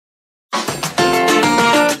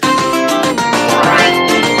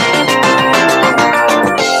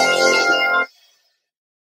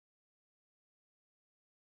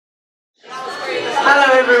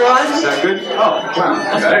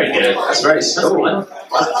That's very cool.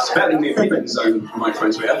 It's better than the opinion zone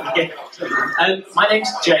microphones we have. My name's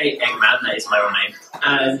Jay Eggman, that is my real name,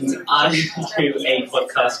 and I do a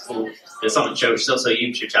podcast called The Sonic Show, which is also a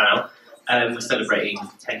YouTube channel. We're celebrating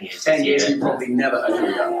 10 years. 10 years, you probably never heard of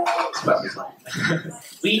it. It's about this time.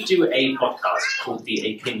 We do a podcast called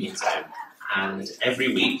The Opinion Zone, and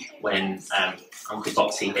every week when Uncle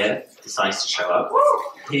Foxy here decides to show up,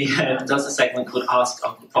 he does a segment called Ask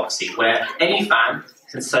Uncle Foxy, where any fan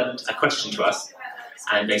can send a question to us,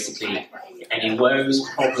 and basically any woes,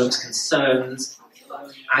 problems, concerns,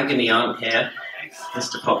 agony aren't here.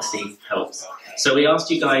 Mr. Foxy helps. So we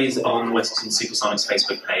asked you guys on Weston Supersonic's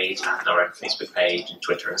Facebook page and our own Facebook page and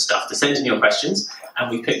Twitter and stuff to send in your questions,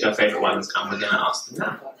 and we picked our favourite ones and we're going to ask them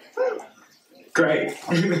now. Great.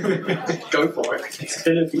 Go for it. It's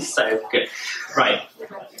going to be so good. Right.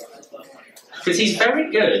 Because he's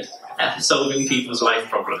very good at solving people's life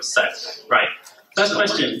problems. So, right. First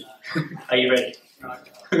question. Are you ready?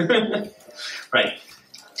 Right.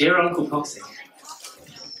 Dear Uncle Foxy,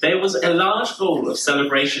 there was a large bowl of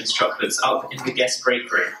Celebrations chocolates up in the guest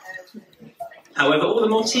break room. However, all the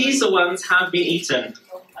Malteser ones have been eaten.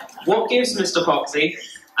 What gives, Mr. Foxy?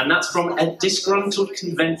 And that's from a disgruntled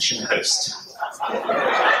convention host.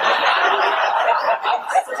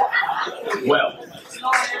 Well,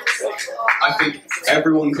 I think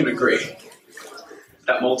everyone can agree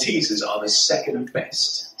that Maltesers are the second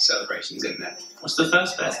best celebrations in there. What's the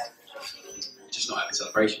first best? Just not having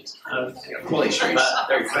celebrations. Okay. Quality streets,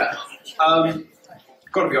 very fair.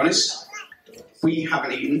 Got to be honest, we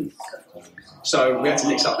haven't eaten, so we had to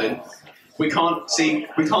mix up then. We can't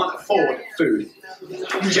afford food.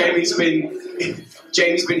 Jamie's been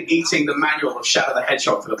eating the manual of Shadow the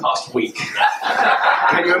Hedgehog for the past week.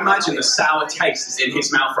 Can you imagine the sour taste that's in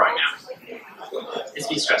his mouth right now? It's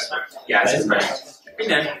been stressful. Yeah, it's been You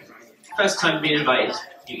know, first time being invited,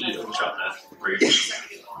 you eat all the chocolate. Rude.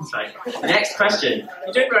 Sorry. Next question.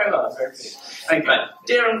 You're doing very well. Very good. Thank you.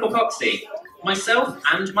 Dear Uncle Foxy, myself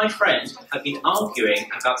and my friend have been arguing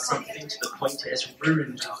about something to the point it has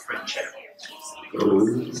ruined our friendship.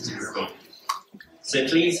 Ooh. It's terrible. So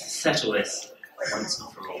please settle this once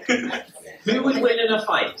and for all. Who would win in a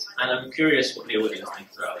fight? And I'm curious what the audience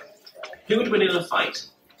thinks about it. Who would win in a fight?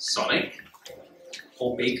 Sonic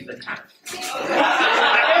or Big the Cat?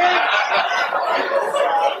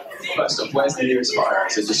 First off, where's the nearest fire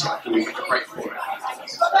exit just so I can make a break for it?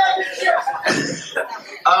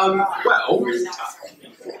 Well,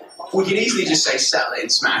 we can easily just say settle it in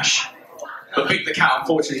Smash, but Big the Cat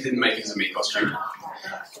unfortunately didn't make it as a Mii costume.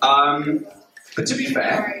 But to be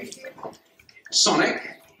fair,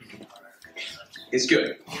 Sonic is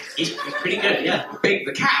good. He's pretty good, yeah. Big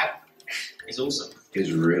the Cat He's awesome.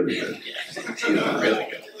 is really good. Yeah. You know, really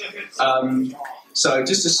good. So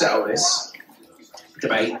just to settle this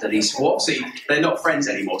debate that obviously they're not friends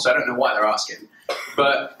anymore, so I don't know why they're asking.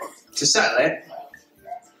 But to settle it,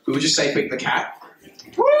 we would just say Big the Cat.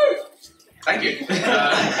 Woo! Thank you.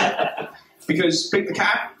 Because Big the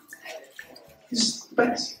Cat is the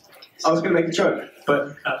best. I was going to make a joke,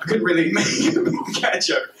 but I couldn't really make a Big the Cat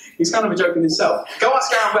joke. He's kind of a joke in himself. Go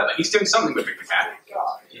ask Aaron Webber. He's doing something with Big the Cat.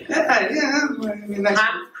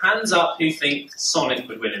 Hands up who think Sonic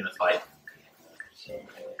would win in the fight.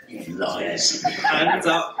 Lies. Hands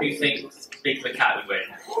up who think Big the Cat would win.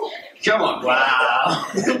 Come on. Wow.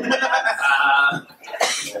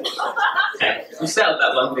 Okay, we settled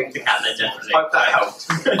that one, Big the Cat there, definitely. Hope that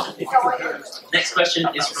helped. Next question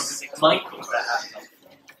is from Michael.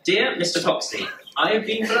 Dear Mr. Foxy, I have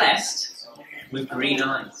been blessed with green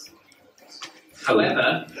eyes.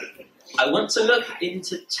 However, I want to look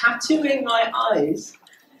into tattooing my eyes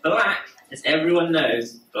black, as everyone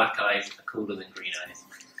knows black eyes are cooler than green eyes.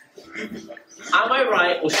 Am I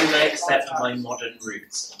right, or should I accept my modern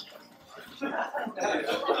roots?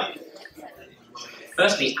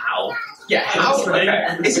 Firstly, ow. Yeah, how?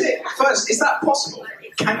 Okay. Is that possible?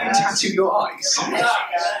 Can you tattoo your eyes?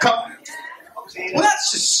 Well,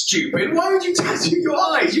 that's just stupid. Why would you tattoo your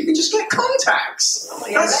eyes? You can just get contacts.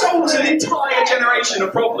 That solves an entire generation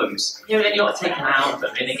of problems. You know, then you got to take them out,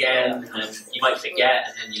 put them in again, and you might forget,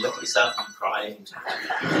 and then you look at yourself and cry.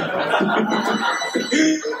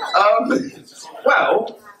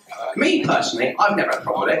 Well, me personally, I've never had a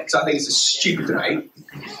problem with it because I think it's a stupid debate.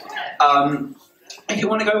 If you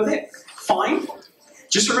want to go with it, fine.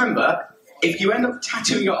 Just remember, if you end up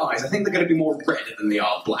tattooing your eyes, I think they're going to be more red than they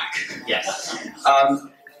are black. Yes.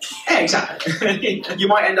 Yeah, exactly. You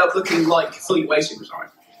might end up looking like Fleetway Supersonic.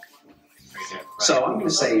 So I'm going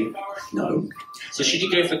to say no. So should you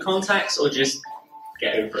go for contacts or just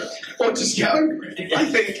get over it? Or just get over it. I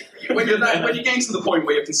think when you're getting to the point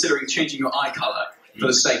where you're considering changing your eye colour, for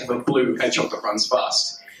the sake of a blue hedgehog that runs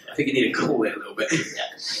fast. I think you need to cool it a little bit.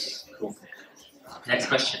 Yeah. Cool. Next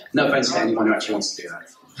question. No offense to anyone who actually wants to do that.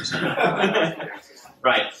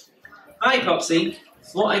 Right. Hi, Popsy.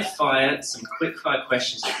 Thought I'd fire some quick-fire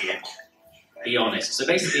questions at you. Be honest. So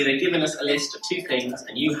basically, they've given us a list of 2 things,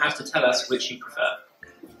 and you have to tell us which you prefer.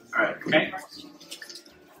 All right. Okay?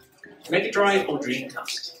 Mega Drive or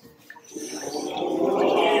Dreamcast?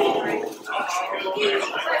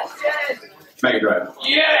 Mega Drive.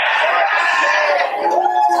 Yeah!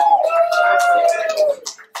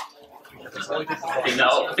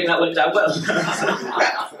 I think that worked out well.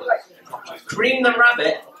 Cream the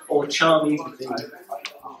Rabbit or Charming the Bee?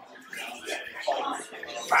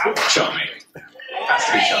 Charming. Has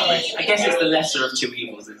to be Charming. I guess it's the lesser of 2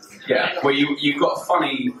 evils, isn't it? Yeah. Well, you've got a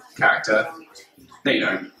funny character. No, you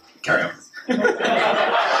don't. Carry on.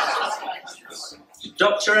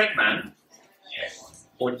 Dr. Eggman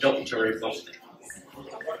or Dr. Robotnik?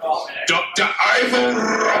 Dr. Ivan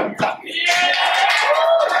Robotnik.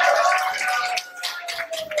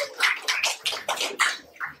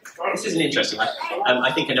 This is an interesting one.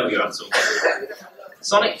 I think I know what your answer was.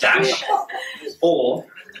 Sonic Dash or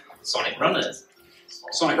Sonic Runners?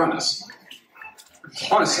 Sonic Runners.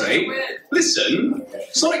 Honestly, listen,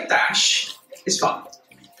 Sonic Dash is fun.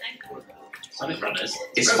 Sonic Runners.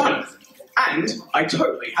 It's fun. And I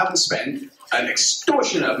totally haven't spent an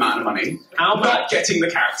extortionate amount of money not getting the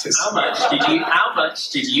characters. How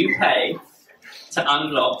much did you pay to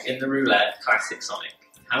unlock in the roulette classic Sonic?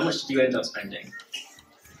 How much did you end up spending?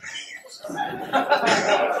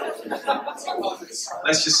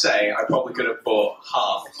 Let's just say I probably could have bought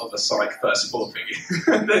half of a Sonic first support figure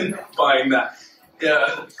than buying that.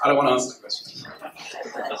 Yeah, I don't want to answer that question.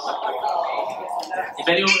 If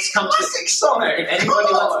anyone wants to come Classic Sonic! if anybody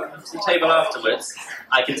wants to come to the table afterwards,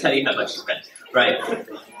 I can tell you how much you spent. Right.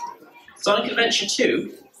 Sonic Adventure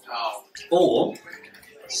 2 or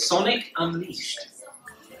Sonic Unleashed?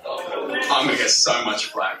 I'm going to get so much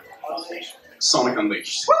flack. Sonic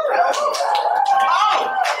Unleashed.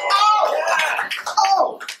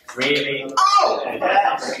 Oh! Really?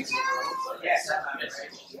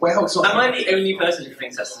 Well, Am I the only person who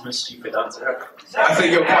thinks that's the most stupid answer ever? I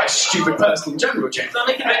think you're quite a stupid person in general, James.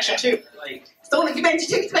 Sonic Adventure 2. Sonic Adventure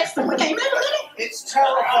 2 is the best game ever, isn't it? It's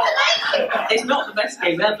terrible. It's not the best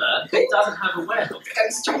game ever, but it doesn't have a werewolf.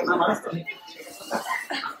 It's true,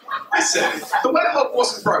 Listen, the Werehog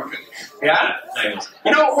wasn't broken. Yeah? No, it wasn't.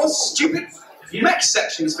 You know what was stupid? Mech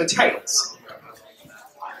sections for Tails.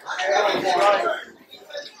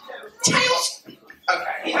 Tails?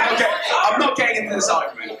 Okay. I'm not getting into this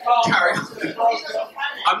argument. Carry on.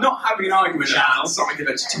 I'm not having an argument about Sonic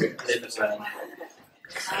Adventure 2.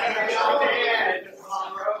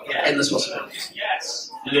 Yeah. Endless possibilities. Yes.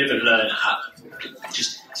 Live and learn app.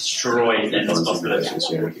 Just destroys endless possibilities.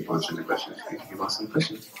 Keep answering the question. Keep asking the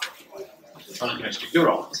question. You're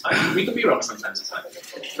wrong. It's fine. We can be wrong sometimes. It's fine.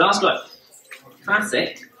 Last one.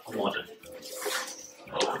 Classic or modern?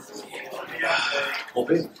 Or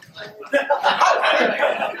boom.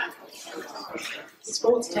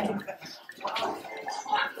 Sports team.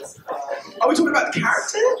 Are we talking about the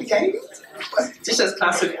character, the game? Just says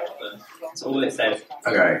classic. That's all it says.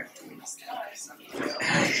 Okay.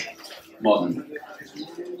 Modern.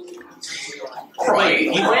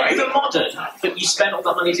 Wait, you went for modern, but you spent all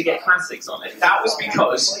that money to get classics on it. That was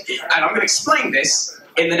because, and I'm going to explain this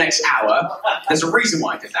in the next hour. There's a reason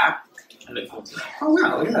why I did that. I look forward to that. Oh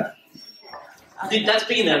wow, look at that. Dude, that's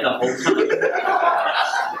been there the whole time.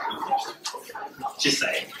 Just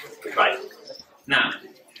saying. Right. Now,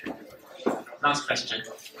 last question.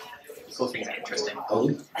 Before things get interesting. Oh,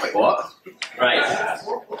 wait, what? Right.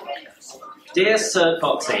 Dear Sir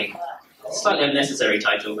Foxy, slightly unnecessary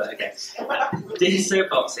title, but okay. Dear Sir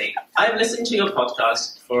Foxy, I've listened to your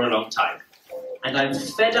podcast for a long time, and I'm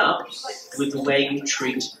fed up with the way you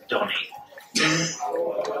treat Donnie.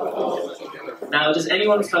 Now, does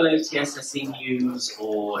anyone follow TSSC News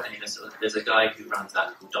or any of this? There's a guy who runs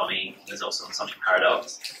that called Donnie. He's also on Sonic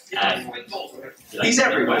Paradox. He's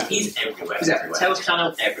everywhere. He's everywhere. He's everywhere. Tales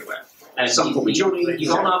channel everywhere. Some call me Johnny. He's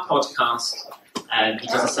on our podcast, and he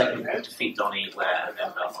does a segment called Defeat Donnie, where a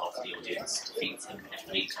member of the audience defeats him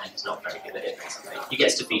every week, and he's not very good at it, basically. He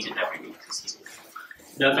gets defeated every week because he's awful.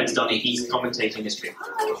 No offense, Donnie, he's commentating this stream.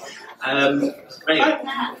 Anyway,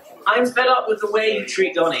 I'm fed up with the way you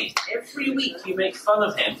treat Donnie. Every week you make fun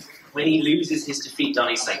of him when he loses his Defeat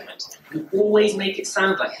Donnie segment. You always make it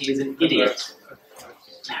sound like he is an idiot.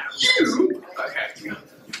 Okay.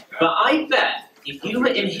 But I bet if you were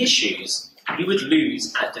in his shoes, you would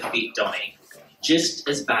lose at Defeat Donnie just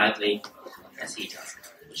as badly as he does,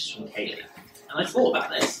 which is from Kaylee. And I thought about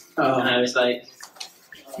this, and I was like,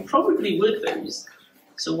 You probably would lose.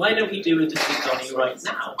 So why don't we do a defeat Donnie right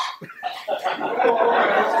now?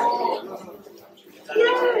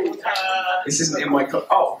 This isn't in my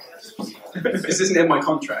this isn't in my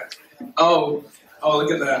contract. Oh,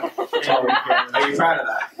 look at that. Oh, are you proud of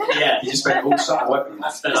that? Yeah. You just spent all summer working on I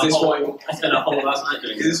that. spent a whole last night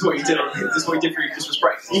doing Is this what you did? Is this what you did for your Christmas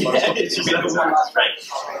break? Yeah, it's just like right.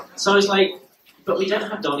 So I was like, but we don't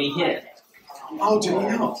have Donnie here. Oh, do we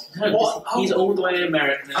not? No, What? he's all the way in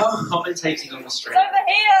America, commentating on the stream. Over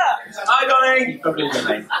here! Hi, Donnie. Probably the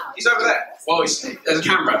name. He's over there. Well, there's a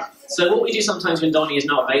camera. So what we do sometimes when Donnie is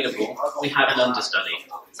not available, we have an understudy.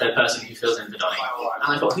 So a person who fills in for Donnie.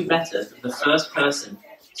 And I thought, who better than the first person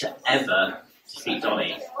to ever defeat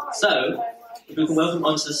Donnie? So, if we can welcome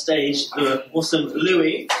onto the stage the awesome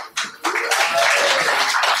Louis.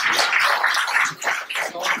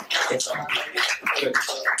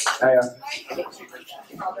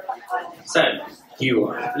 So, You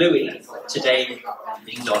are. Louis, today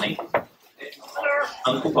being Donnie.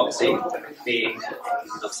 Uncle Foxy being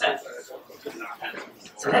upset.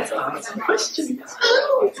 So let's answer some questions.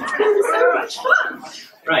 Oh, it's going to be so much fun.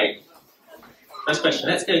 Right. First question.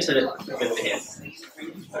 Let's go to over here.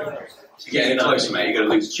 You're getting closer, mate. You're going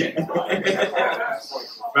to lose a chin.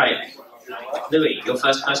 Right. Louis, your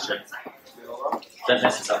first question. Don't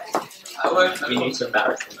mess this up. We need to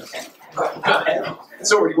embarrass him. Okay. Go ahead.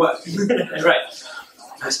 It's already worked. Right.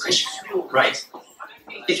 First question. Right.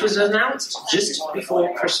 It was announced just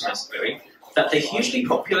before Christmas, Louis, that the hugely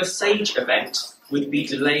popular Sage event would be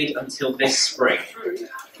delayed until this spring,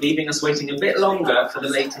 leaving us waiting a bit longer for the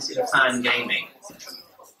latest in fan gaming.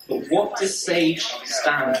 But what does Sage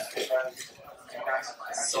stand for?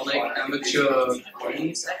 Sonic Amateur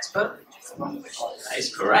Games Expert? That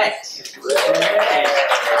is correct.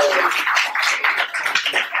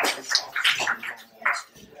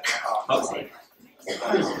 Foxy.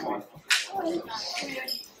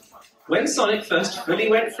 When Sonic first fully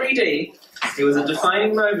went 3D, it was a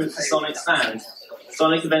defining moment for Sonic's fans.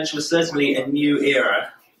 Sonic Adventure was certainly a new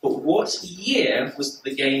era, but what year was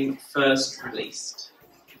the game first released?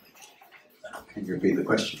 Can you repeat the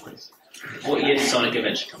question, please? What year did Sonic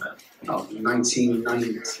Adventure come out? Oh,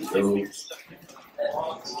 1990. It's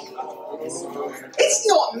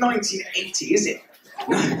not 1980, is it?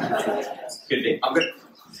 Could be. I'm good.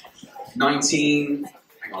 19.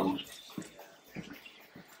 Hang on.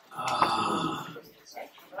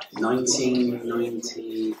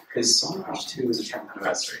 1990. Because Sonic Age 2 was a 10th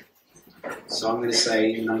anniversary. So I'm going to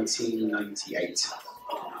say 1998.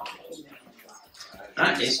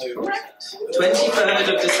 That is correct. 23rd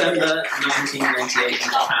of December, 1998 in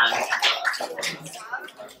Japan.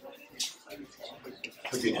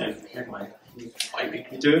 What do you know? Never mind.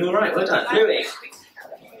 You're doing all right. Well done, Louis.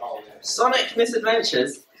 Sonic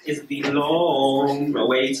Misadventures is the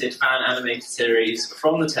long-awaited fan animated series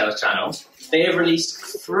from the Tails channel. They have released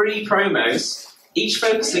 3 promos, each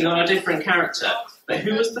focusing on a different character. But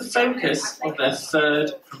who was the focus of their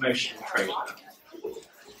 3rd promotional trailer?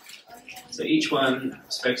 So each one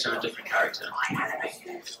was focused on a different character.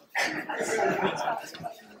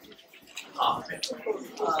 I'm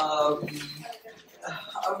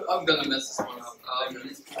gonna mess this one up.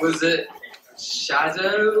 Was it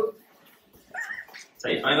Shadow? So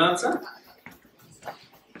your final answer?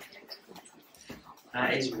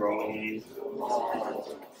 That is wrong.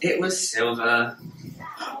 It was Silver.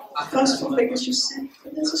 First of all, it was just said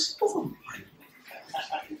that there's a storm.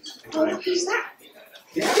 Oh, look, who's that?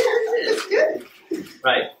 Yeah, it's good.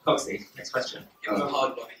 Right, Foxy, next question. It was a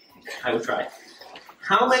hard one. I will try.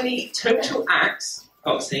 How many total acts,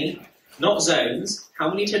 Foxy, not zones, how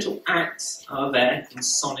many total acts are there in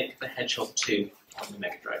Sonic the Hedgehog 2 on the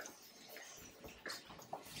Mega Drive?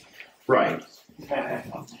 Right.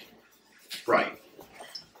 Right.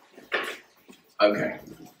 Okay.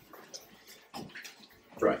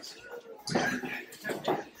 Right.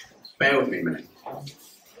 Bear with me a minute.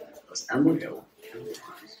 That's Emerald Hill.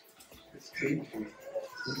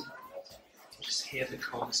 Just hear the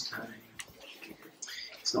cogs turning.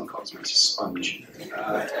 It's not Cosmo, it's a sponge.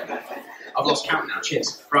 I've lost count now,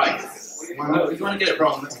 cheers. Right. Well, if you want to get it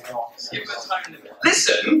wrong, listen, alright? This is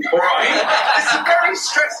a very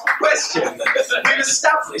stressful question. We've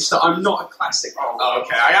established that I'm not a classic. Oh,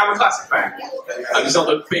 okay, I am a classic fan. I'm just not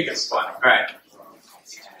the biggest one. Alright.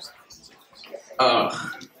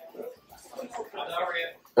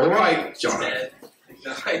 Alright, John.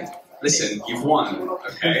 Listen, you've won,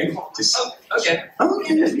 okay? Just. Okay. I'm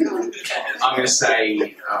going to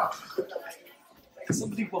say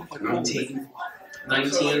 19.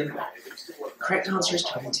 19. Correct answer is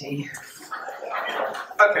 20.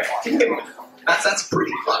 Okay. That's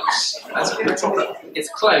pretty close. That's pretty close. It's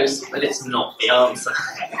close, but it's not the answer.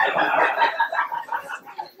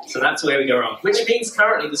 So that's where we go wrong. Which means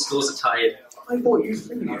currently the scores are tied. I bought you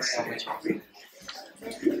food.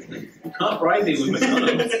 You can't bribe me with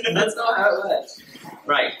McDonald's. That's not how it works.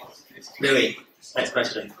 Right, Louis, next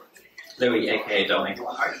question. Louis, aka Donnie.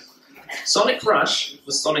 Sonic Rush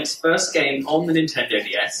was Sonic's first game on the Nintendo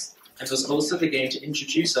DS and was also the game to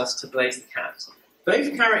introduce us to Blaze the Cat.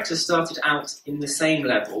 Both characters started out in the same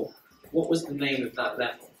level. What was the name of that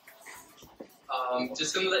level?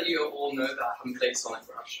 Just gonna let you all know that I haven't played Sonic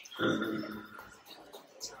Rush.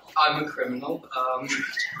 I'm a criminal,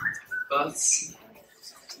 but... Just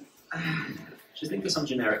think of some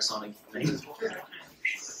generic Sonic name.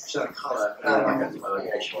 Show colour.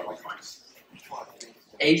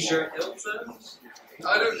 Asia Hilton?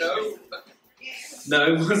 I don't know.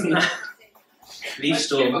 No, it wasn't that. Leaf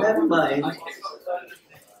Storm, never mind.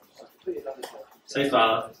 So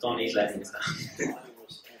far, Donnie's letting us down.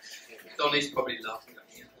 Donnie's probably laughing at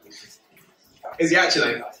me. Is he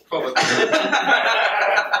actually? Probably.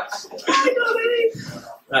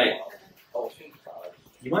 Right.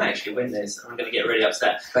 You might actually win this. I'm going to get really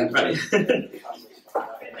upset. Thank you. Right.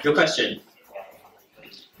 Your question.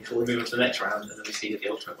 Before we move on to the next round, and then we see the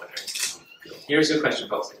ultimate winner is. Here is your question,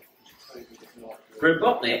 Foxy.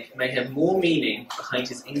 Robotnik may have more meaning behind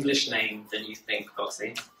his English name than you think,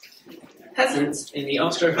 Foxy. Peasants in the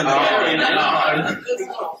Austro-Hungarian Empire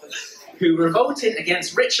who revolted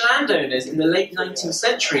against rich landowners in the late 19th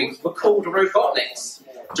century were called Robotniks,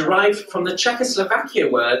 derived from the Czechoslovakia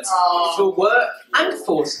words for work and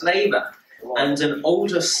forced labour, and an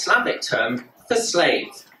older Slavic term for slave.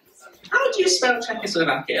 How do you spell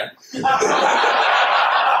Czechoslovakia?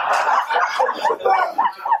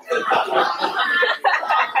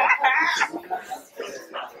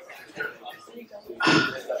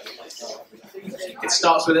 It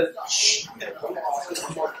starts with a shh.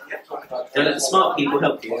 Don't let the smart people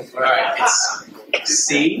help you. Alright, it's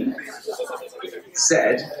C,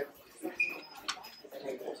 Z.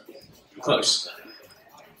 Close.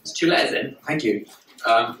 There's 2 letters in. Thank you.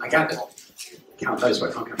 I gathered. Count those, but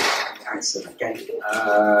I can't count the answer again.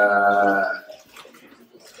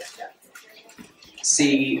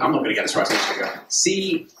 C. I'm not going to get this right. I'm just going to go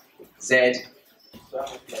C, Z,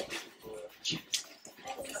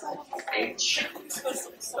 H,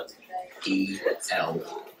 E, L,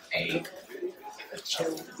 A,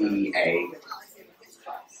 D, A,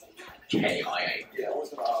 K, I, A. I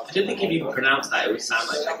don't think if you pronounce that, it would sound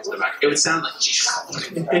like Czechoslovakia. It would sound like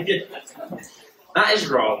That is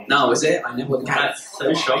wrong. No, is it? I never would have. That's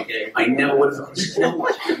so shocking. I never would have.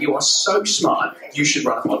 You are so smart. You should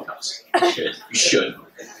run a podcast. You should. You should.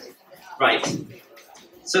 Right.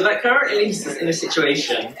 So that currently leaves us in a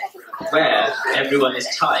situation where everyone is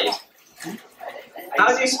tied.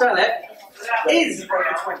 How do you spell it? Is.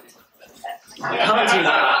 I can't do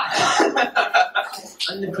that.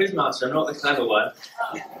 I'm the quizmaster, I'm not the clever one.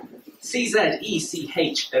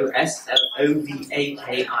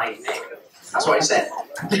 CZECHOSLOVAKIA. That's what I said.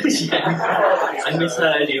 Yeah. I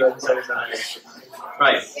misheard you, I'm so sorry.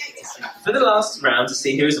 Right. For the last round to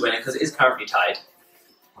see who is the winner, because it is currently tied,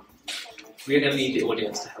 we are going to need the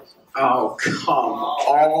audience to help. Oh, come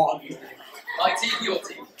on. My team, your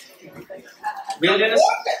team. We are going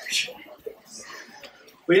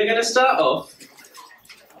to start off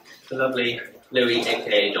the lovely Louis,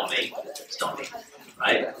 aka Donnie. It's Donnie,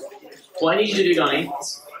 right? What I need you to do, Donnie,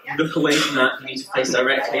 is look away from that. You need to face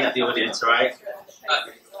directly at the audience, right?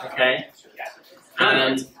 Okay?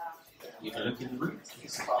 And you can look in the room.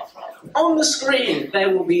 On the screen,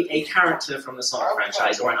 there will be a character from the Sonic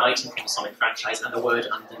franchise or an item from the Sonic franchise and the word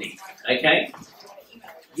underneath. Okay?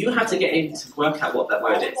 You have to get in to work out what that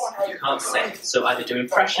word is. You can't say it. So either do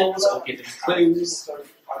impressions or give them clues,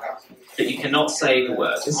 but you cannot say the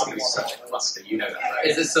word. This is such a cluster, you know that, right?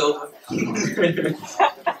 Is it silver?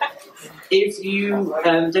 If you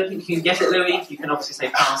don't think you can get it, Louis, you can obviously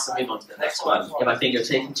say pass and move on to the next one. If I think you're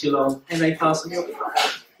taking too long, I may pass and you'll be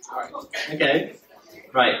fine. Okay?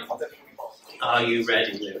 Right. Are you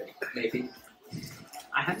ready, Louis? Maybe.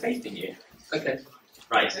 I have faith in you. Okay.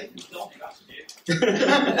 Right.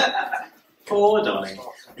 Poor Donnie.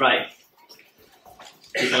 Right.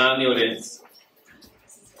 Keep an eye on the audience.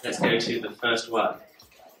 Let's go to the first one.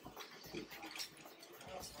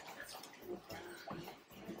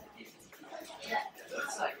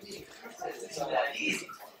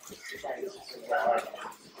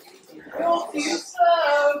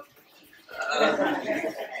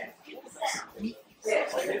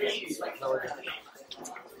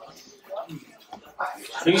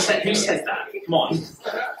 Who said that? Come on.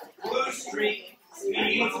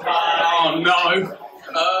 Oh no!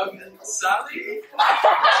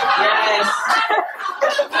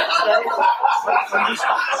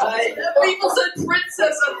 People said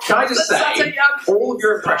princess. Can I just say, all of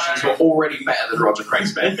your impressions were already better than Roger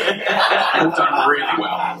Craig's bit. All done really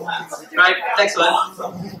well. Right, next one.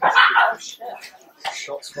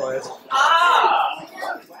 Shots fired.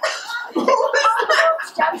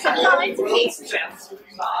 Dr. Eggman.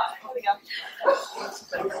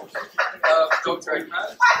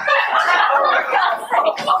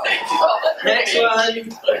 Next one.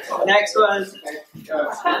 Next one.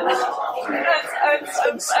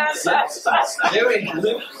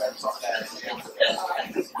 Louis. I'm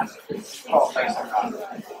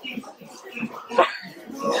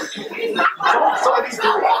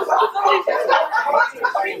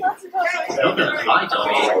not going to lie,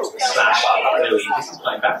 Donnie / Louis. This is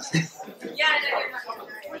quite bad.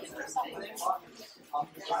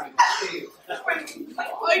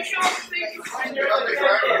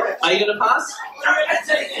 Are you going to pass?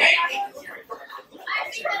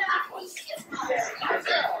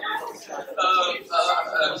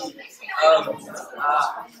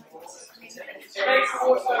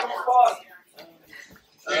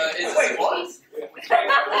 Wait, what?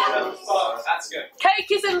 That's good.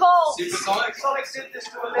 Cake is involved. Supersonic? Sonic did this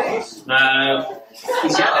to Elise. No.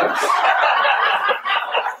 He's yellow.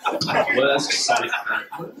 Worst Sonic fan.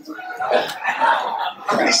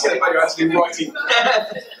 I'm really silly about you actually writing.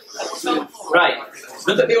 Right.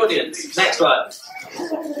 Look at the audience. Next one.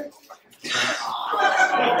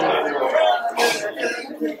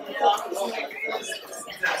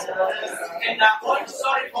 In that one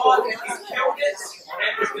Sonic mod, if you killed it,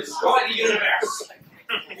 it would destroy the universe.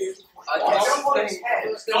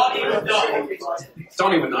 Not even done.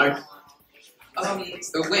 Donnie would know.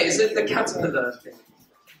 Wait, is it the caterpillar thing?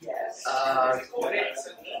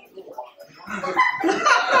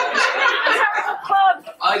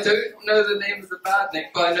 I don't know the name of the bad name,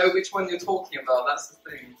 but I know which one you're talking about. That's the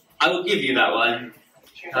thing. I will give you that one.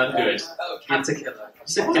 I'm good. Oh, caterpillar.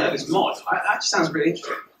 This mod. That actually sounds really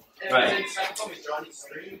interesting. Right.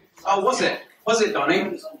 Oh, was it? Was it, Donnie? Do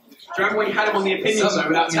you remember when you had him on the opinion zone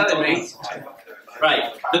without telling me?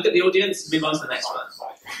 Right. Look at the audience. Move on to the next one.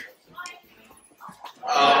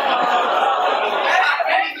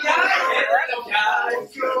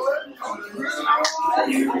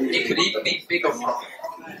 It could even be big or frog.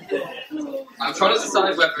 I'm trying to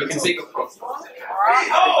decide whether it's big or frog.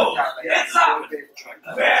 Oh, it's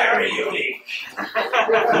very unique. I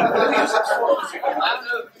don't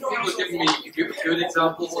know if people giving me good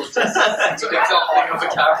examples or just good exampling of the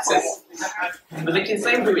characters. But they can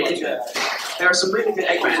say who it is. There are some really good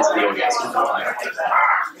Eggmans in the audience.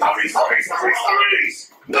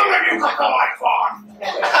 None of you got the right one.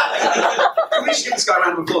 Can we just give this guy a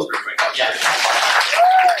round of applause real quick? Yeah.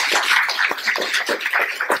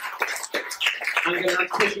 I'm going to have to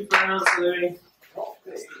push you for an answer, Louis.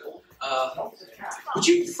 Would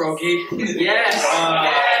you froggy? Yes.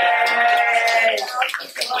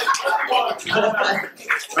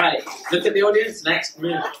 Right. Look at the audience. Next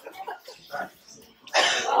move.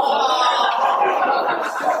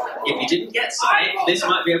 If you didn't get Sonic, this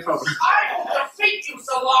might be a problem. I will defeat you,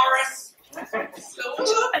 Solaris.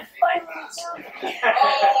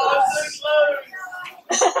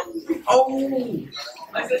 Oh!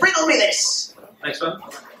 Riddle me this! Next one.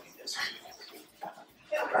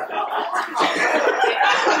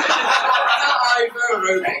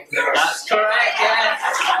 That's correct, yes.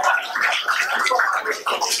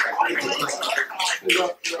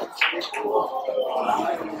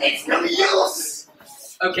 It's no use.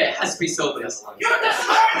 Okay, it has to be silver. You destroyed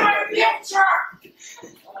my picture.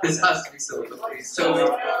 This has to be silver, please.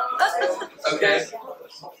 Silver. Okay.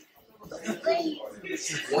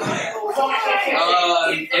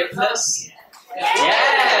 Iblis.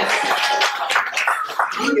 Yes.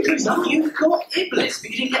 You got Iblis, but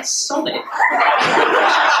you didn't get Sonic.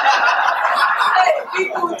 Hey,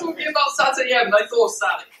 people were talking about Saturday M, and I thought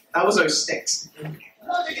Sonic. That was 06.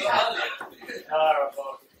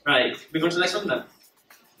 Right, move on to the next one then.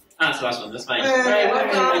 That's the last one, that's fine. Hey, well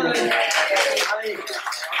done.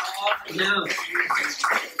 Now.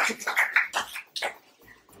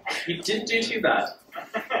 You didn't do too bad.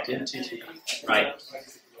 Didn't do too bad. Right.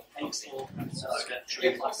 Obscure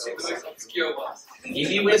ones. If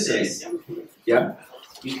you win this, Yeah?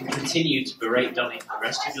 you can continue to berate Donnie for the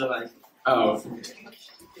rest of your life. Oh.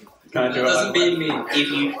 Can I That do doesn't it? mean me. If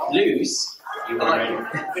you lose, you berate him.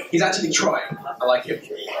 He's actually trying. I like him.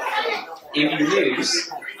 If you lose,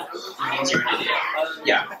 it means you're an idiot.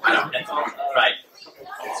 Yeah, I know. Right.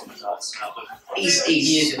 He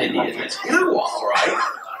He is an idiot. You know what, alright?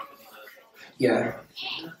 Yeah.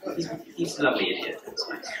 He's a lovely idiot.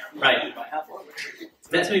 Right.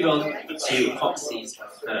 Let's move on to Foxy's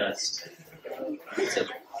first. Is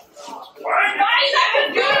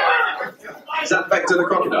that Vector the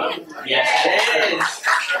crocodile? Yes, it is.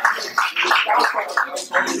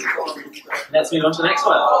 Let's move on to the next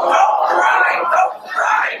one.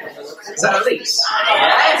 Is that Elise?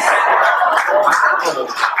 Yes.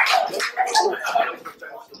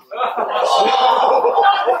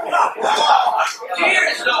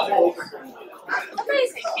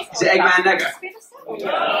 Is it Eggman Negger?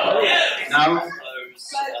 No?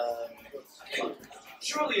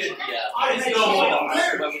 Surely it is no one.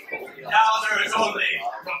 Now there is only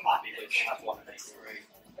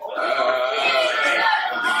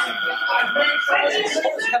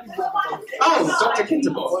Oh, Dr.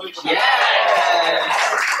 Kinterball. Yes.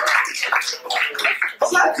 Is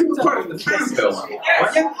that who was part of the fan film?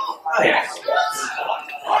 Weren't you? Oh, yeah.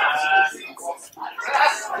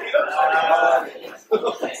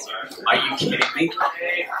 Are you kidding me?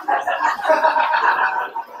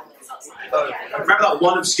 Remember that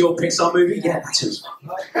one obscure Pixar movie? Yeah, that's who's.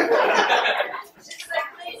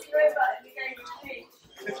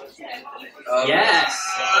 Yes.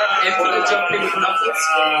 Infinite jumping knuckles.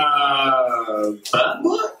 But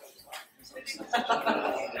what?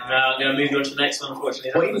 No, I'm going to move you on to the next one,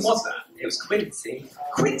 unfortunately. What even was that? It was Quincy.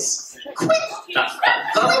 Quince.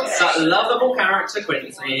 That lovable character,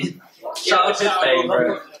 Quincy. Childhood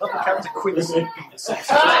favourite. Love the character Quincy.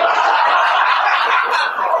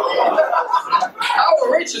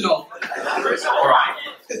 How original! Alright.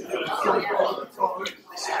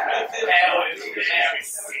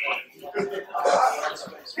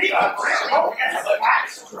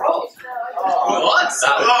 What?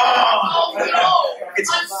 Oh, no!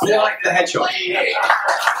 It's Blight the Hedgehog.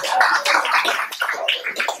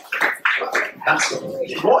 That's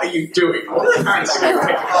what are you doing? What parents are you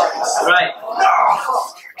picking? Right.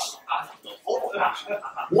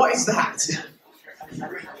 What is that?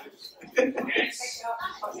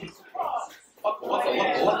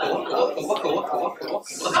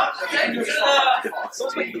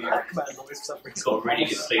 Sounds like Pac-Man noise for some It's reason. got a really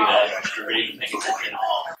good clue there. You're really paying attention.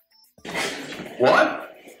 What?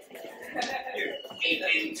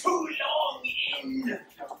 It's been too long in.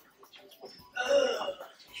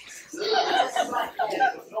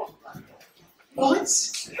 What?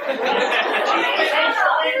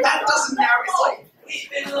 That doesn't narrow. It's like We've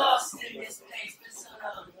been lost in this place for so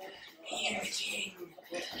long. Imaging.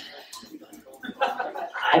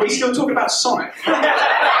 Are we still talking about Sonic?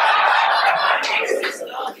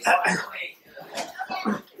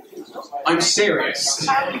 I'm serious.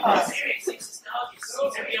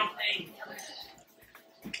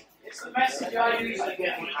 It's the message I usually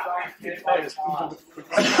get when I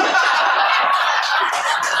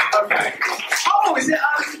Okay. Oh, is it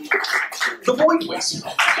the Void Wisp?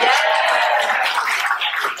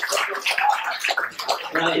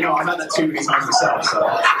 Right. You know, I've had that too many times myself, so.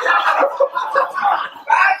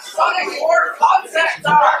 That's Sonic War concept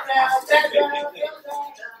art now.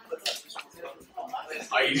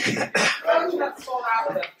 Are you? We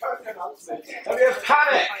have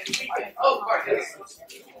panic! Oh, fuck.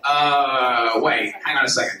 Wait, hang on a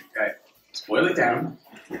second. Okay. Boil it down.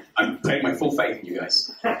 I'm putting my full faith in you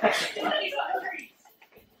guys.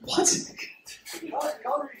 What?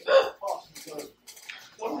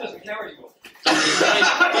 One doesn't care anymore.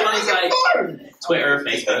 Johnny's like Twitter,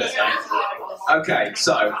 Facebook, stuff. Okay,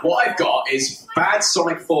 so what I've got is bad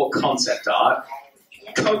Sonic 4 concept art.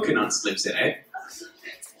 Coconuts lives in it.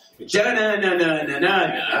 I'm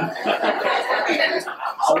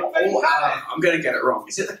going to get it wrong.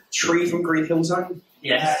 Is it the tree from Green Hill Zone?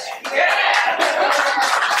 Yes.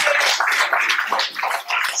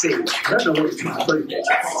 See, I don't know what you're trying to prove here.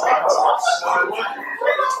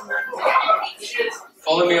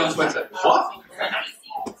 Follow me on Twitter. What?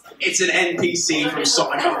 It's an NPC from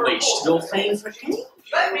Sonic Unleashed. Your favourite game?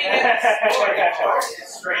 Let me get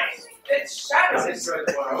this straight. It's Shadow in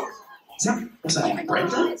the world. Is that, what's that name?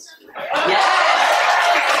 Brenda?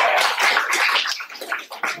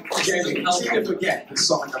 Jamie, you seem to forget that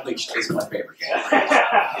Sonic Unleashed is my favourite game.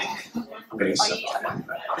 I'm getting so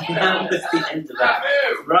That was the end of that.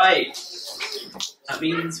 Right. That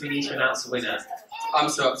means we need to announce a winner. I'm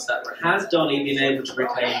so upset right now. Has Donnie been able to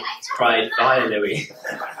reclaim his pride via Louis?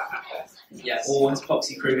 Yes. Or has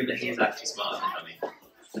Foxy proven that he is actually smarter than Donnie?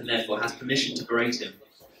 And therefore has permission to berate him,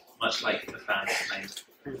 much like the fans claimed.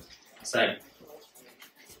 So,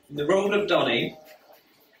 in the role of Donnie,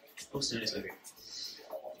 also known as Louis,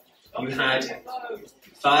 you had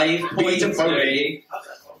 5 points, Louis.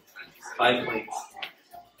 5 points.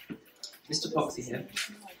 Mr. Foxy here.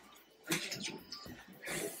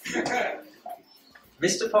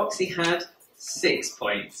 Mr. Foxy had 6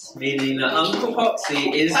 points, meaning that Uncle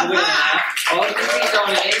Poxy is the winner of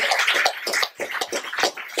Louis.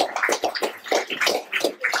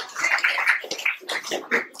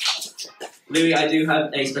 Louis, I do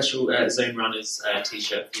have a special Zone Runners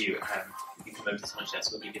t-shirt for you. If you come over to Sonic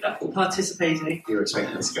Chess, we'll give you that for participating. You were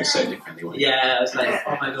expecting this to go so differently, weren't you? Yeah, I was like,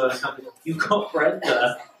 oh my god, I can't believe you got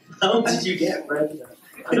Brenda. How did you get Brenda?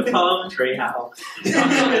 And a palm tree, how? Oh dear.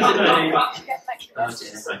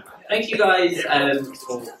 Thank you guys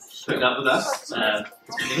for putting up with us.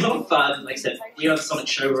 It's been a lot of fun. Like I said, we have a Sonic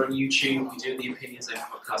show, we're on YouTube, we do the Opinions Zone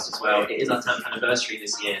podcast as well. It is our 10th anniversary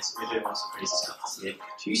this year, so we're doing lots of crazy stuff this year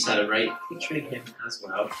to celebrate, featuring him as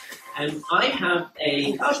well. And I have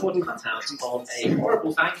a cardboard cutout of a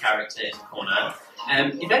horrible fan character in the corner.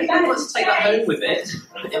 If anyone wants to take that home with it,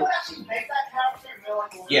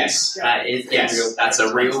 Yes. that is Yes, that's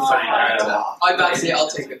a real fan character. I back it, I'll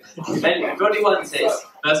take it. If anybody wants it,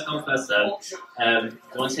 first come, first serve. They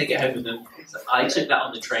want to take it home with them. So I took that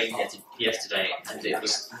on the train here yesterday, and it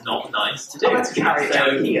was not nice to do. I had to carry it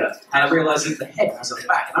down here, and I realised that the head was on the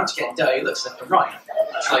back, and I had to get dirty looks left and right.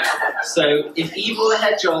 So if Evil the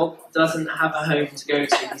Hedgehog doesn't have a home to go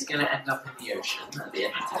to, he's going to end up in the ocean at the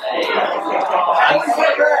end of the day.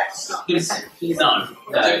 He's not.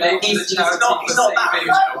 No, he's not that.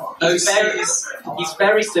 He's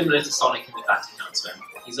very similar to Sonic in the Vatican swim.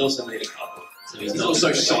 He's also made a couple. So he's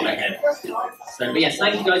also Sonic. So, but yes,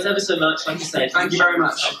 thank you guys ever so much. Like I said, Thank you very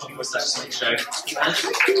much. Show.